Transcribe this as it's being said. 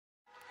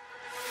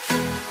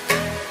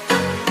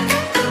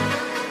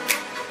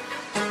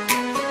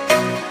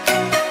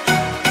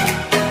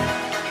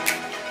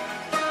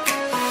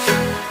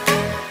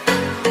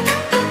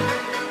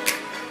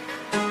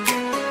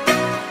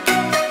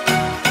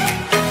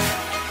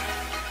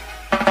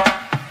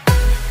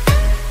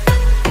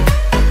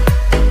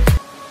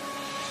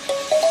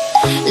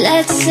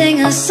Let's sing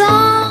a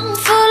song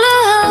full of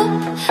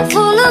hope,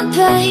 full of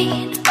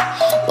pain.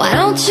 Why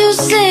don't you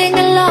sing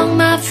along,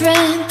 my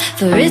friend?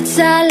 For it's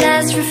our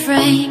last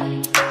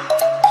refrain.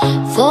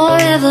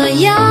 Forever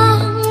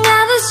young,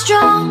 ever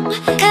strong,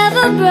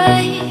 ever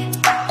brave.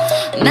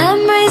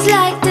 Memories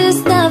like this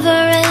never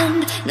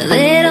end. No,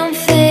 they don't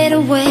fade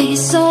away.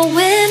 So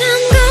when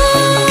I'm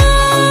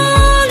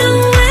gone,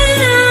 oh, when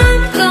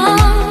I'm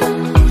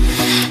gone,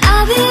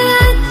 I'll be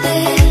right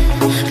there,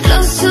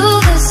 close to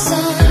the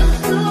sun.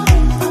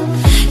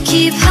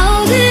 Keep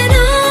holding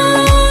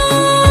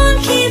on,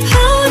 keep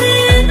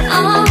holding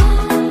on,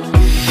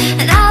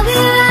 and I'll be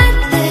right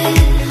there,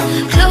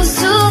 close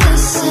to the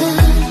sun,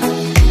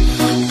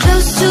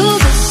 close to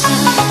the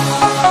sun.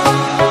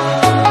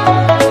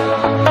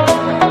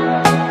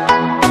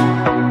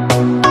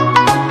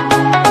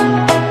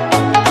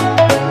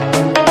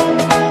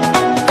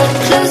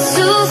 Close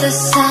to the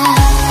sun.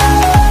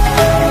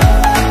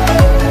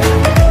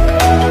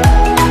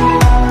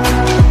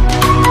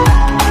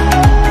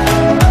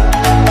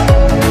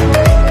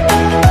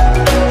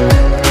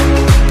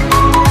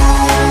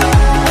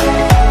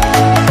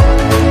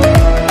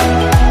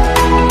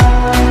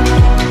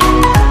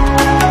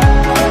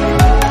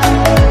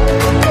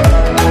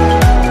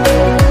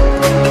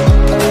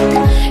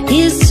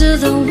 Here's to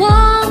the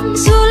ones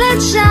who let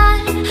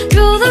shine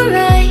through the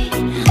rain,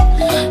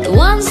 the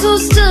ones who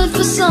stood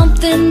for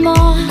something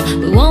more.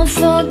 We won't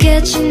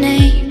forget your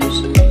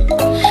names.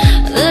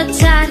 The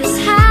tide is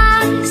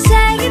high,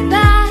 say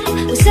goodbye,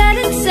 we set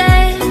it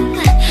sail,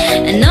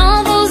 and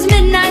all those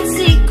midnight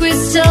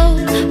secrets told,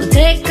 we'll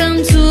take them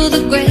to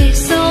the grave.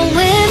 So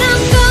when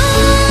I'm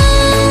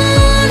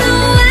gone,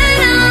 oh, when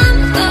I'm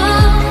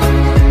gone,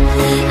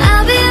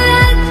 I'll be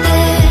right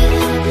there,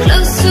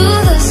 close to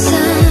the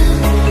sun.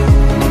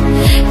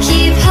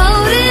 Keep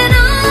holding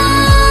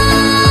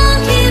on,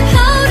 keep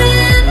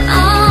holding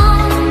on,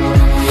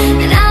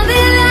 and I'll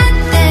be right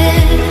there,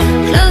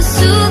 close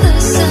to the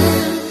sun,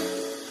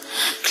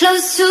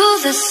 close to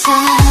the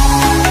sun.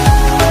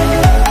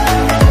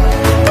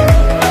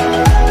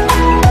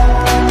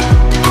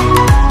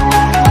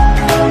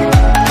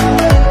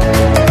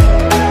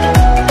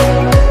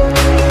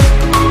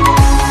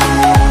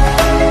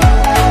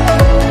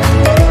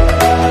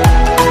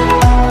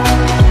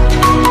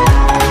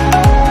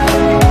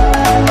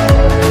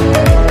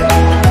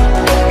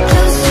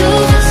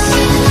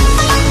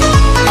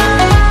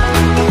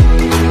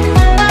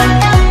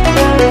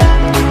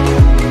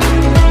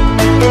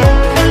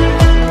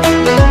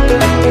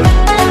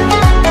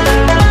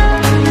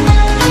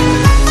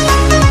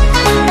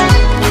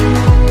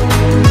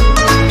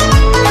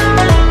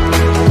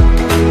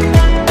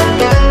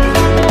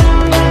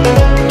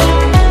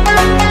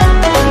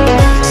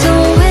 So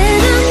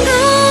when I'm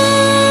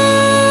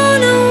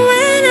gone, oh,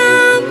 when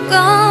I'm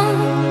gone,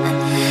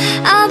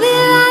 I'll be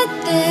right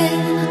there,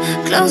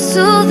 close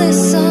to the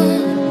sun.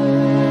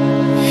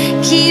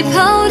 Keep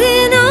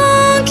holding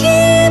on,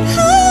 keep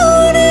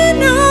holding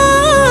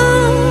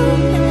on,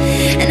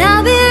 and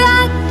I'll be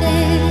right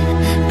there,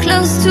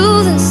 close to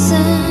the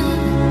sun,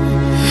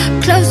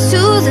 close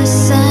to the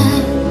sun.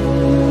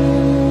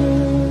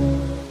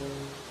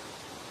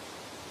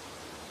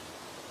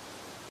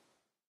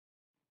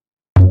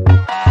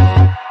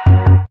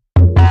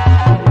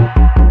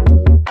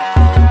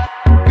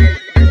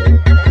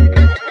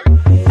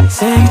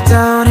 Take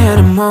down and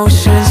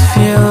emotions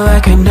feel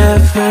like I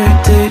never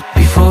did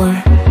before.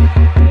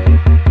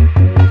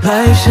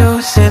 Life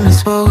shows him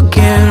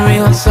unspoken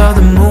reels of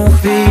the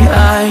movie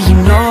I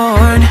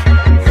ignored.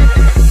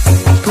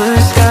 Blue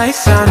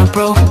skies on a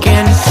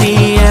broken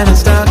sea and I'm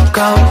stuck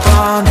up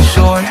on the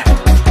shore.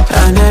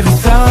 I never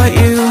thought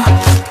you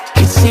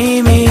could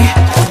see me,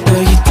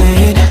 but you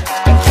did.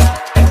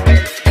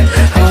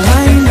 All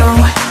I know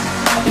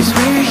is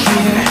we're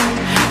here,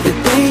 that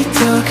they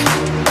took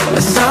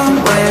us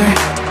somewhere.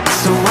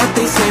 So what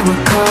they say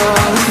we're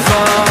calling,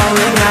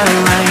 falling out of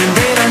line.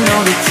 They don't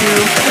know the two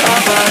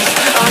of us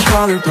are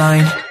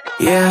colorblind,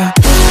 yeah.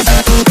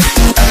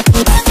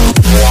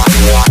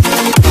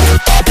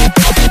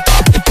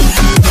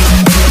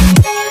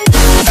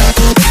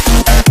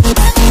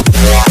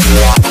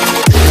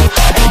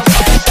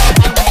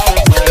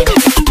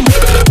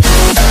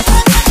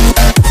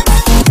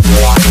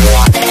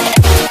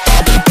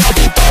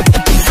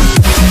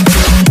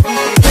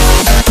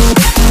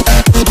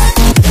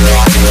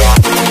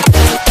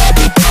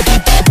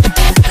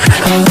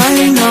 All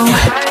I know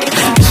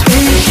is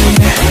we're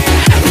here,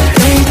 that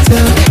they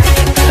took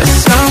us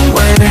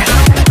somewhere.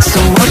 So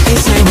what they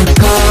say we're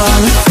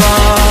calling,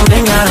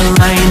 falling out of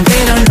line.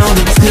 They don't know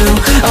the two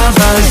of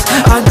us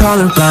are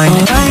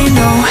colorblind. All I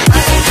know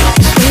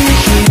is we're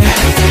here,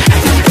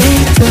 that they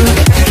took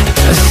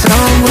us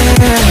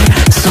somewhere.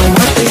 So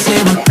what they say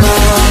we're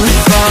calling,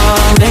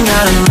 falling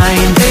out of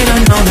line. They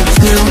don't know the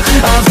two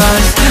of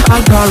us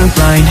are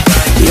colorblind,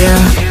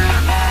 yeah.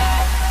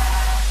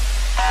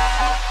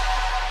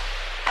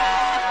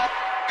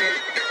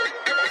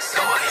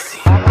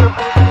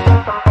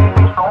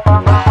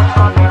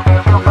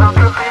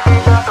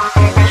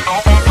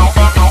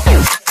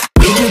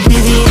 We could be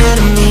the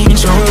enemy and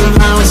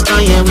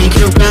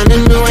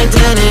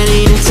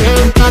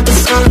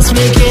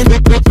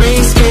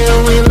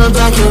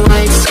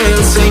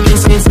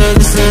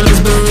medicine, let's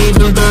believe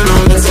and burn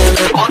all this.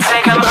 We'll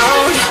take them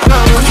out,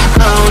 out,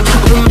 out.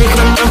 We'll make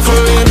them up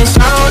for it and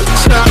shout,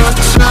 shout,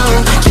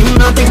 shout. Keep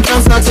nothing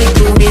else, I'll take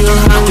the wheel.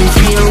 How we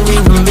feel, we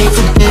were made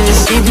for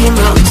this. Leave your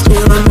mountains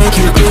still and make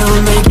it real,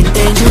 make it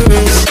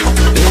dangerous.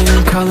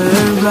 Been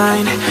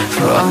colorblind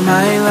for all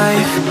my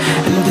life,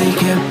 and they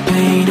kept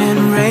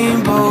painting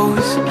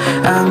rainbows.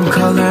 I'm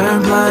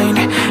colorblind,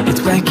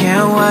 it's black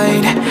and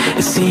white.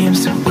 It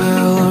seems it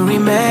will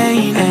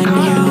remain. And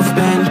you've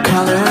been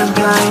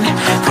colorblind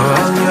for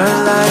all your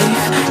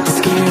life, too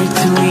scared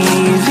to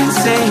even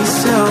say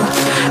so.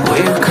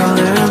 We're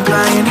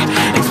colorblind,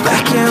 it's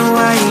black and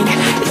white.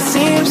 It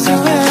seems it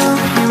will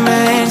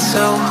remain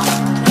so.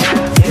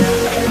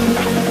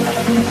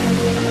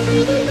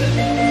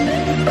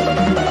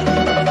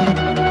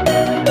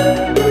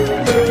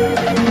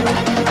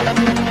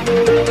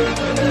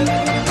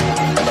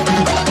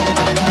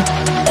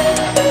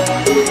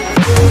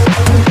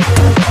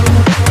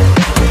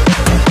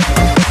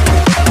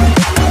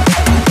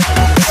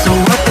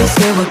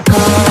 We're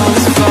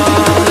colors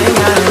falling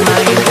out of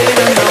line. They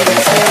don't know the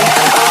take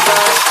of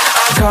us.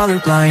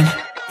 Colorblind,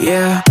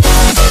 yeah.